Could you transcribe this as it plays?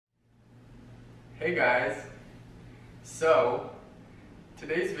Hey guys, so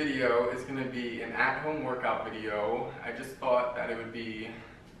today's video is going to be an at-home workout video. I just thought that it would be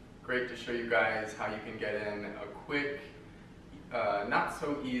great to show you guys how you can get in a quick, not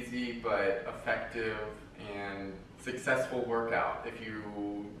so easy, but effective and successful workout if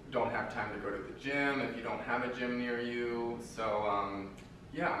you don't have time to go to the gym, if you don't have a gym near you. So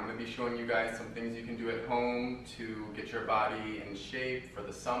yeah, I'm going to be showing you guys some things you can do at home to get your body in shape for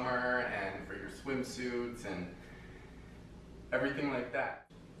the summer and for your swimsuits and everything like that.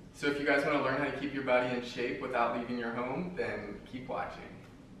 So if you guys want to learn how to keep your body in shape without leaving your home, then keep watching.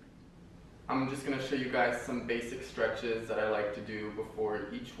 I'm just going to show you guys some basic stretches that I like to do before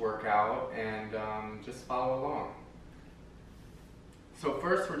each workout, and just follow along. So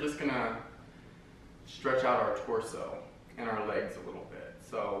first we're just going to stretch out our torso and our legs a little bit.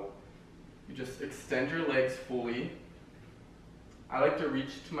 So you just extend your legs fully. I like to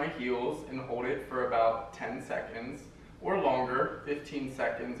reach to my heels and hold it for about 10 seconds or longer, 15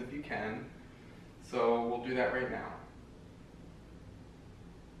 seconds if you can. So we'll do that right now.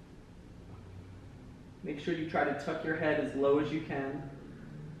 Make sure you try to tuck your head as low as you can.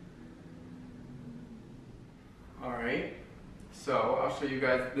 Alright, so I'll show you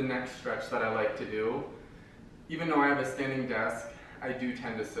guys the next stretch that I like to do. Even though I have a standing desk, I do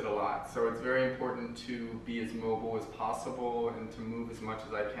tend to sit a lot, so it's very important to be as mobile as possible and to move as much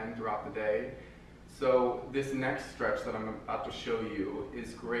as I can throughout the day. So this next stretch that I'm about to show you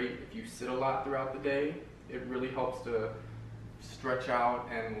is great if you sit a lot throughout the day. It really helps to stretch out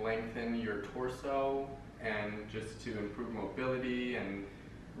and lengthen your torso and just to improve mobility and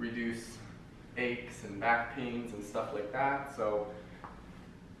reduce aches and back pains and stuff like that. So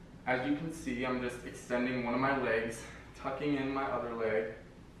as you can see, I'm just extending one of my legs, tucking in my other leg.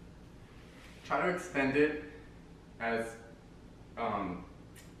 Try to extend it as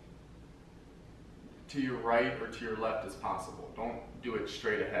to your right or to your left as possible. Don't do it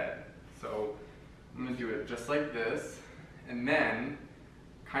straight ahead. So I'm going to do it just like this, and then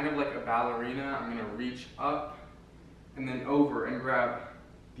kind of like a ballerina, I'm going to reach up and then over and grab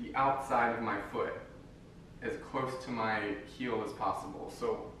the outside of my foot as close to my heel as possible.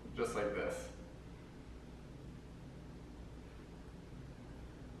 So just like this.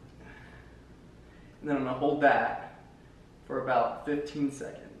 And then I'm going to hold that for about 15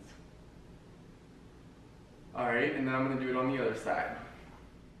 seconds. Alright, and then I'm going to do it on the other side.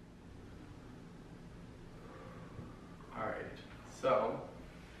 Alright, so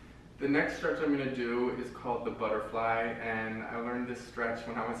the next stretch I'm going to do is called the butterfly, and I learned this stretch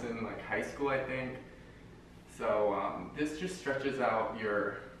when I was in like high school, I think. So this just stretches out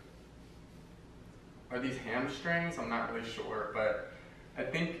your, are these hamstrings? I'm not really sure, but I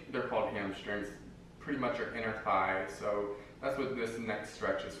think they're called hamstrings. Pretty much your inner thigh, so that's what this next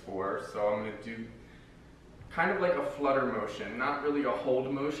stretch is for. So I'm going to do kind of like a flutter motion, not really a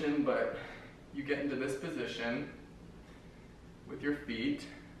hold motion, but you get into this position with your feet,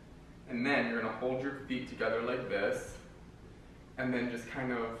 and then you're going to hold your feet together like this, and then just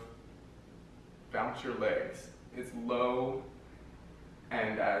kind of bounce your legs as low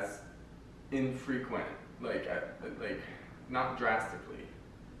and as infrequent, like not drastically,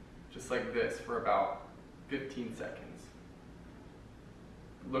 just like this for about 15 seconds.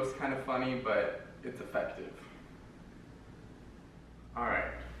 It looks kind of funny, but it's effective.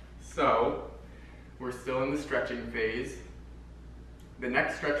 Alright, so we're still in the stretching phase. The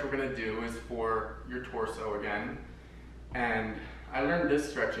next stretch we're going to do is for your torso again, and I learned this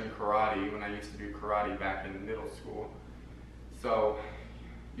stretch in karate when I used to do karate back in middle school. So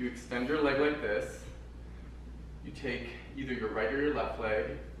you extend your leg like this, you take either your right or your left leg,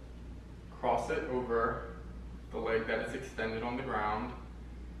 cross it over the leg that is extended on the ground,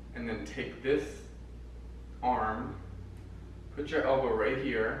 and then take this arm, put your elbow right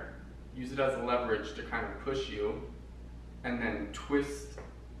here, use it as leverage to kind of push you, and then twist.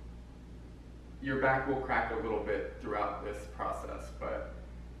 Your back will crack a little bit throughout this process, but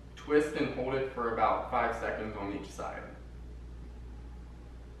twist and hold it for about 5 seconds on each side.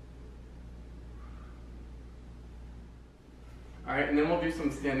 Alright, and then we'll do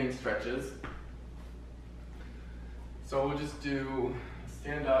some standing stretches. So we'll just do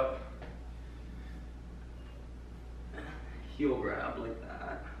stand up, Heel grab like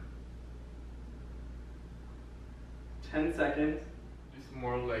that. 10 seconds. do some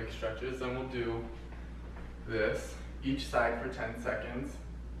more leg stretches, then we'll do this, each side for 10 seconds.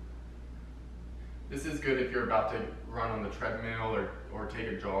 This is good if you're about to run on the treadmill or take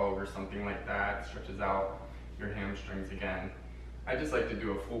a jog or something like that. It stretches out your hamstrings again. I just like to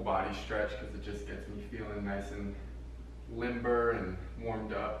do a full body stretch because it just gets me feeling nice and limber and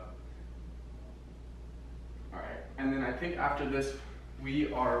warmed up. And then I think after this,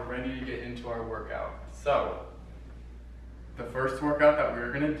 we are ready to get into our workout. So, the first workout that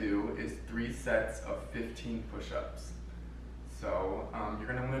we're gonna do is 3 sets of 15 push-ups. So, you're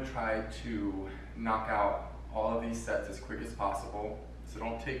gonna wanna try to knock out all of these sets as quick as possible. So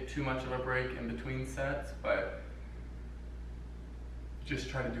don't take too much of a break in between sets, but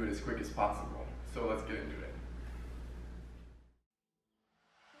just try to do it as quick as possible. So let's get into it.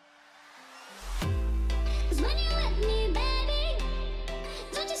 When you're with me, baby,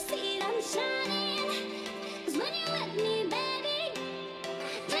 don't you see I'm shining? 'Cause when you're with me, baby,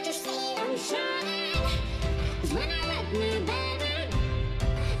 don't you see I'm shining? 'Cause when you're with me, baby,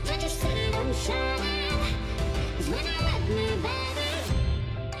 don't you see I'm shining? 'Cause when you're with me, baby,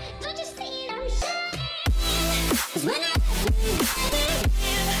 don't you see I'm shining? 'Cause when you're with me, baby,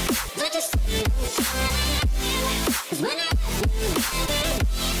 don't you see I'm shining? 'Cause when you're with me, baby,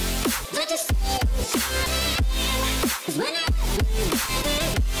 don't you see I'm shining? 'Cause when you're with me, baby,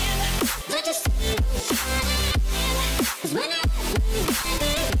 don't you see I'm shining? 'Cause when you're with me,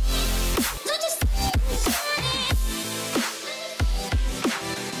 baby, don't you see I'm shining?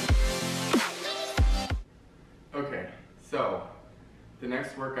 Okay, so the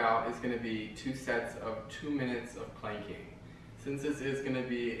next workout is going to be 2 sets of 2 minutes of planking. Since this is going to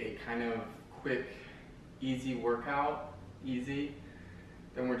be a kind of quick, easy workout, then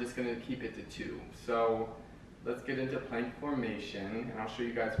we're just going to keep it to 2. So let's get into plank formation, and I'll show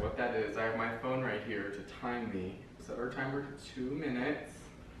you guys what that is. I have my phone right here to time me. Set our timer to 2 minutes.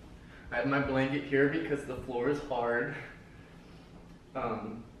 I have my blanket here because the floor is hard.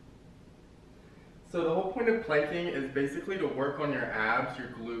 So the whole point of planking is basically to work on your abs, your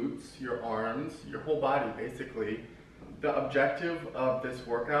glutes, your arms, your whole body basically. The objective of this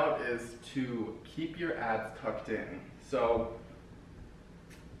workout is to keep your abs tucked in. So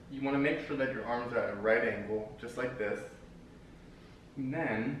you want to make sure that your arms are at a right angle, just like this. And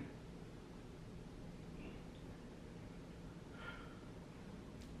then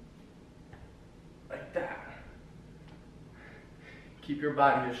like that. Keep your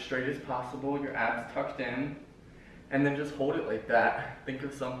body as straight as possible, your abs tucked in, and then just hold it like that. Think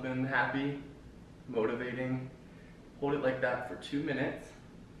of something happy, motivating. Hold it like that for 2 minutes.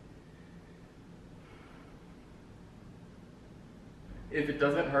 If it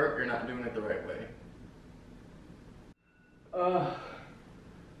doesn't hurt, you're not doing it the right way.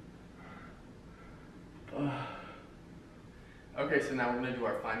 Okay, so now we're gonna do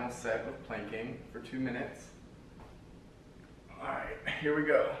our final set of planking for 2 minutes. All right, here we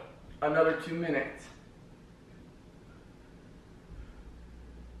go. Another 2 minutes.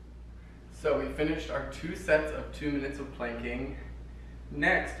 So we finished our 2 sets of 2 minutes of planking.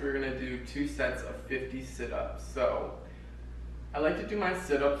 Next, we're gonna do 2 sets of 50 sit-ups. So I like to do my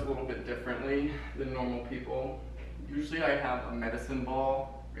sit-ups a little bit differently than normal people. Usually I have a medicine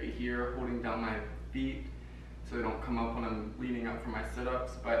ball right here holding down my feet so they don't come up when I'm leaning up for my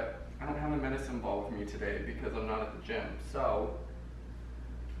sit-ups, but I don't have a medicine ball with me today because I'm not at the gym. So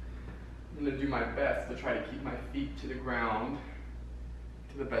I'm gonna do my best to try to keep my feet to the ground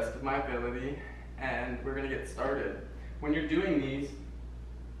to the best of my ability, and we're gonna get started. When you're doing these,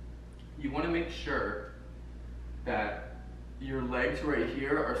 you wanna make sure that your legs right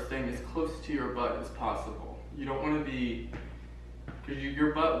here are staying as close to your butt as possible. You don't wanna be, because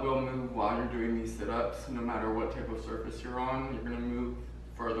your butt will move while you're doing these sit-ups, no matter what type of surface you're on. You're gonna move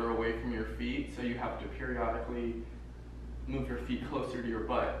further away from your feet, so you have to periodically move your feet closer to your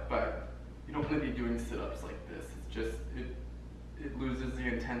butt, but you don't wanna be doing sit-ups like this. It's just, it loses the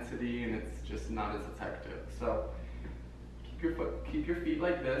intensity and it's just not as effective. So keep your feet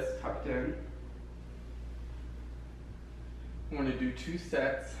like this, tucked in. I'm gonna do 2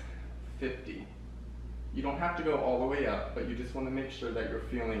 sets, 50. You don't have to go all the way up, but you just wanna make sure that you're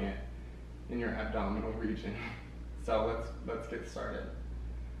feeling it in your abdominal region. So let's get started.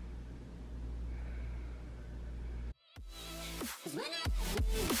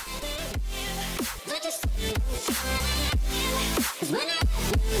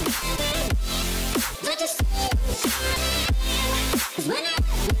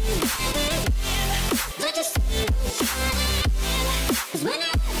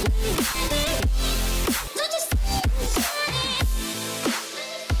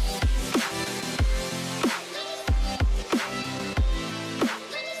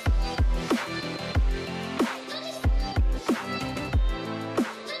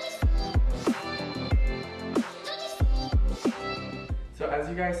 So as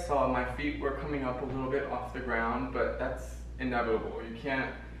you guys saw, my feet were coming up a little bit off the ground, but that's inevitable. You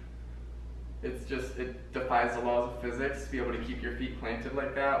can't, it defies the laws of physics to be able to keep your feet planted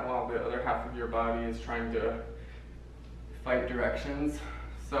like that while the other half of your body is trying to fight directions.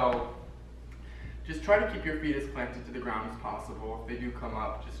 So just try to keep your feet as planted to the ground as possible. If they do come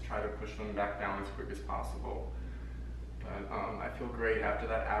up, just try to push them back down as quick as possible. But I feel great after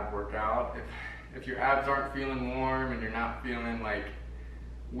that ab workout. If your abs aren't feeling warm and you're not feeling like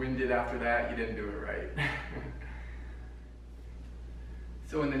winded after that, you didn't do it right.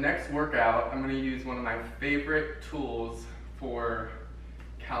 So in the next workout, I'm going to use one of my favorite tools for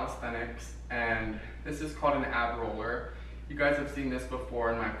calisthenics, and this is called an ab roller. You guys have seen this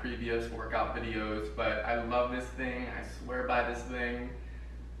before in my previous workout videos, but I love this thing. I swear by this thing.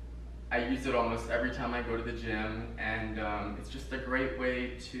 I use it almost every time I go to the gym, and it's just a great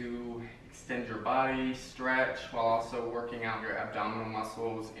way to extend your body, stretch, while also working out your abdominal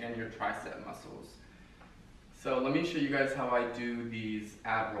muscles and your tricep muscles. So let me show you guys how I do these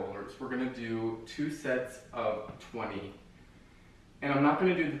ab rollers. We're gonna do 2 sets of 20. And I'm not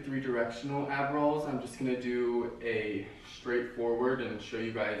gonna do the 3 directional ab rolls. I'm just gonna do a straightforward and show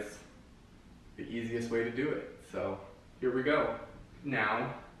you guys the easiest way to do it. So here we go.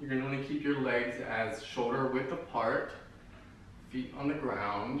 Now, you're gonna wanna keep your legs as shoulder width apart, feet on the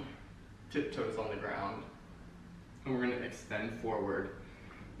ground, tiptoes on the ground, and we're gonna extend forward.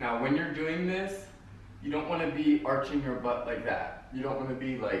 Now, when you're doing this, you don't want to be arching your butt like that. You don't want to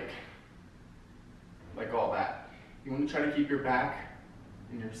be like all that. You want to try to keep your back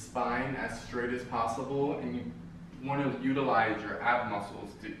and your spine as straight as possible, and you want to utilize your ab muscles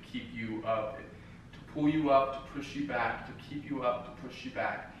to keep you up, to pull you up, to push you back, to keep you up, to push you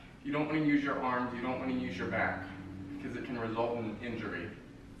back. You don't want to use your arms, you don't want to use your back, because it can result in injury.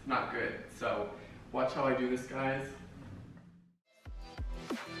 It's not good. So watch how I do this, guys.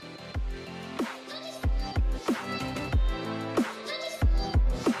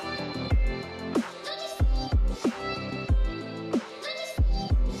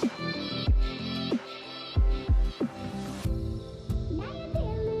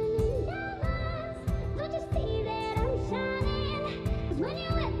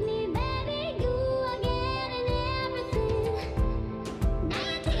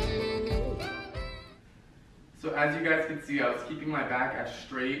 So as you guys can see, I was keeping my back as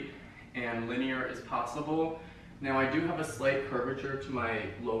straight and linear as possible. Now I do have a slight curvature to my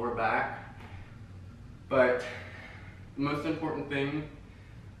lower back, but the most important thing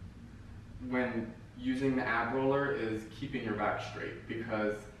when using the ab roller is keeping your back straight,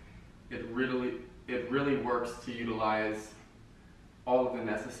 because it really works to utilize all of the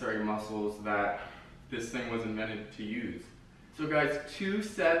necessary muscles that this thing was invented to use. So guys, 2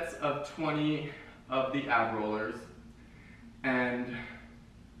 sets of 20 of the ab rollers, and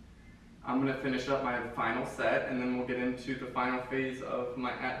I'm gonna finish up my final set, and then we'll get into the final phase of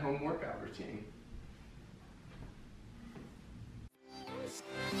my at-home workout routine.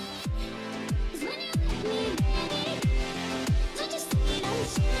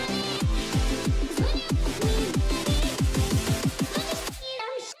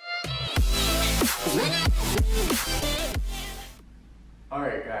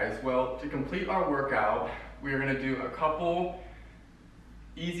 Alright guys, well, to complete our workout, we're going to do a couple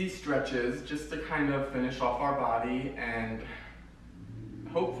easy stretches just to kind of finish off our body, and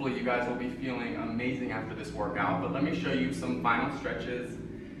hopefully you guys will be feeling amazing after this workout. But let me show you some final stretches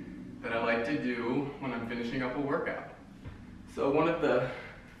that I like to do when I'm finishing up a workout. So one of the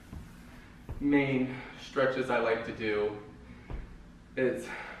main stretches I like to do is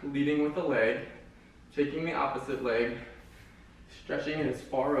leading with the leg, taking the opposite leg, stretching it as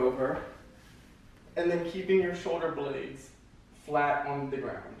far over, and then keeping your shoulder blades flat on the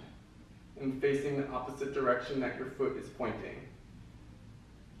ground and facing the opposite direction that your foot is pointing.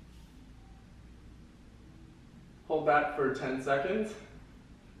 Hold that for 10 seconds,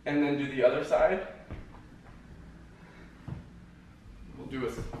 and then do the other side. We'll do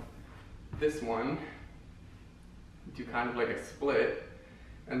this one, do kind of like a split,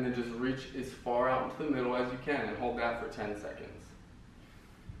 and then just reach as far out into the middle as you can and hold that for 10 seconds.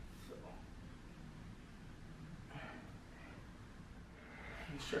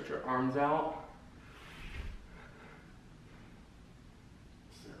 Stretch your arms out.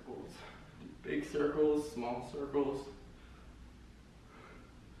 Circles. Big circles, small circles.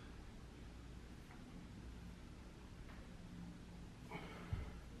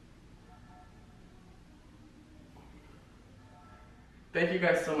 Thank you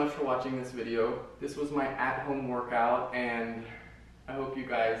guys so much for watching this video. This was my at-home workout, and I hope you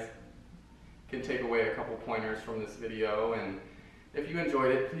guys can take away a couple pointers from this video. And if you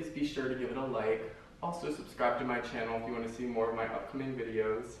enjoyed it, please be sure to give it a like. Also subscribe to my channel if you want to see more of my upcoming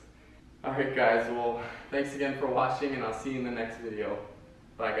videos. Alright guys, well, thanks again for watching, and I'll see you in the next video.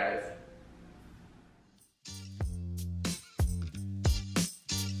 Bye guys.